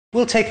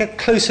we'll take a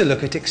closer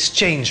look at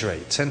exchange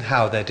rates and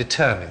how they're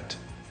determined.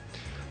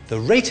 The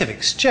rate of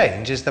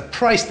exchange is the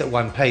price that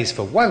one pays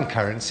for one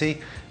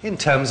currency in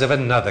terms of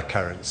another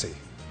currency.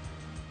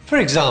 For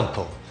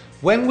example,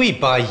 when we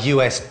buy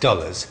US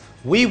dollars,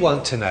 we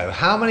want to know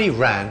how many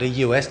rand a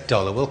US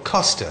dollar will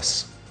cost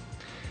us.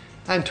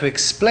 And to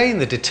explain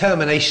the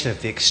determination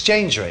of the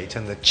exchange rate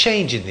and the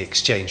change in the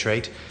exchange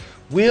rate,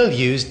 we'll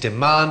use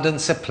demand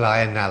and supply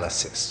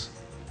analysis.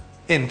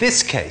 In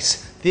this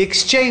case, the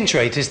exchange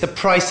rate is the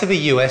price of a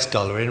US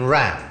dollar in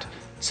rand,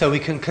 so we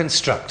can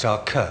construct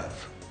our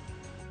curve.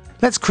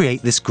 Let's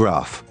create this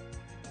graph.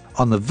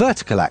 On the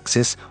vertical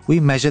axis, we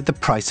measured the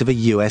price of a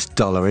US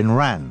dollar in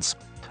rands,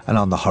 and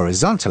on the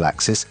horizontal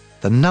axis,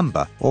 the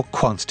number or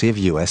quantity of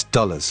US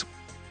dollars.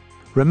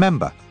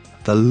 Remember,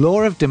 the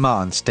law of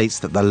demand states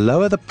that the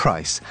lower the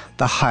price,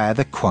 the higher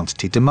the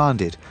quantity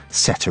demanded,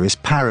 ceteris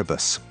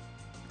paribus.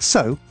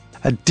 So,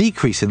 a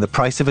decrease in the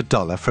price of a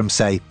dollar from,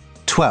 say,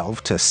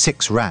 12 to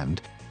 6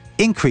 rand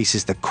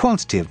increases the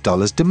quantity of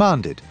dollars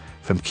demanded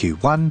from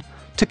Q1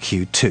 to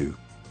Q2.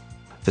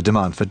 The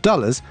demand for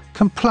dollars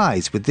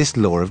complies with this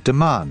law of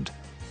demand.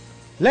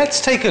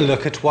 Let's take a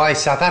look at why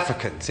South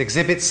Africans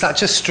exhibit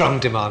such a strong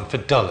demand for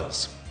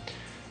dollars.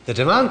 The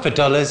demand for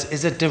dollars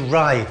is a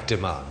derived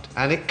demand,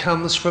 and it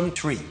comes from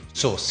 3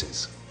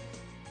 sources.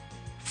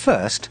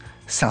 First,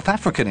 South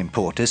African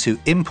importers who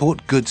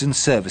import goods and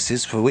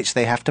services for which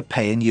they have to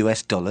pay in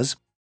US dollars.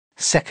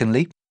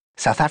 Secondly,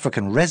 South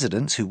African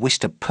residents who wish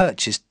to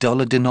purchase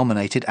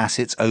dollar-denominated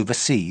assets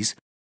overseas.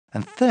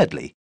 And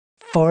thirdly,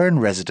 foreign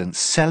residents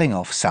selling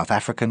off South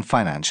African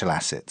financial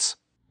assets.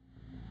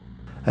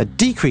 A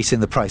decrease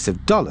in the price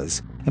of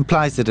dollars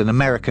implies that an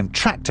American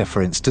tractor,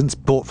 for instance,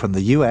 bought from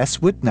the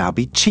US would now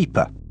be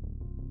cheaper.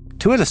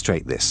 To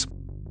illustrate this,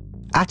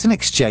 at an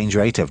exchange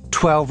rate of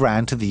 12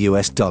 rand to the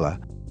US dollar,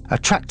 a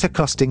tractor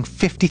costing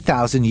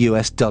 50,000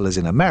 US dollars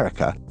in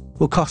America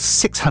will cost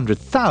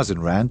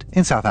 600,000 rand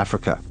in South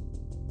Africa.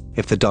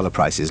 If the dollar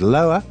price is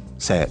lower,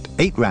 say at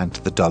 8 rand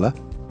to the dollar,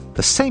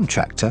 the same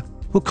tractor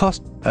will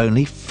cost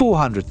only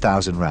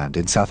 400,000 rand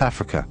in South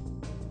Africa.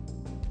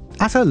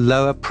 At a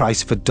lower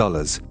price for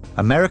dollars,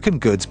 American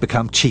goods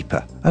become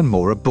cheaper and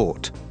more are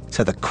bought,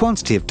 so the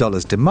quantity of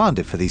dollars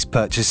demanded for these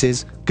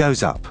purchases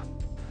goes up.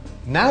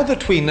 Now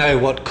that we know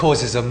what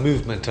causes a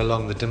movement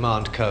along the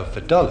demand curve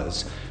for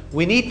dollars,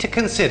 we need to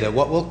consider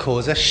what will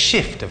cause a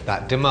shift of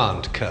that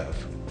demand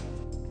curve.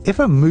 If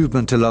a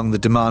movement along the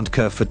demand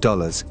curve for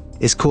dollars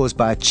is caused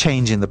by a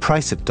change in the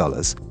price of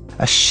dollars,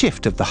 a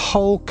shift of the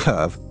whole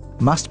curve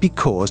must be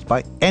caused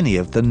by any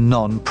of the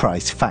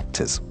non-price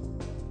factors.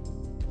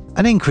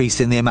 An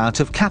increase in the amount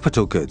of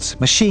capital goods,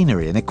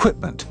 machinery and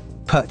equipment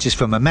purchased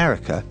from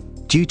America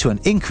due to an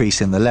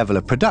increase in the level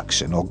of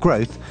production or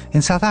growth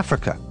in South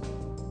Africa.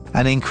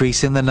 An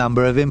increase in the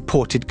number of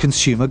imported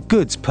consumer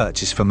goods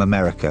purchased from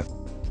America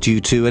due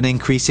to an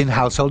increase in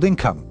household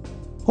income,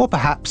 or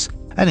perhaps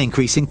an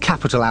increase in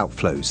capital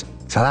outflows,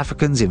 South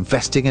Africans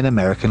investing in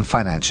American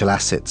financial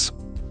assets.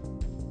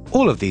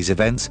 All of these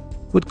events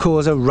would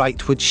cause a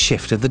rightward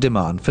shift of the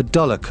demand for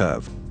dollar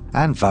curve,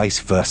 and vice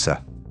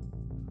versa.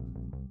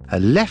 A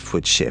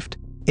leftward shift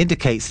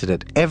indicates that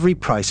at every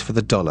price for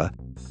the dollar,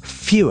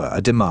 fewer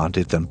are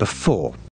demanded than before.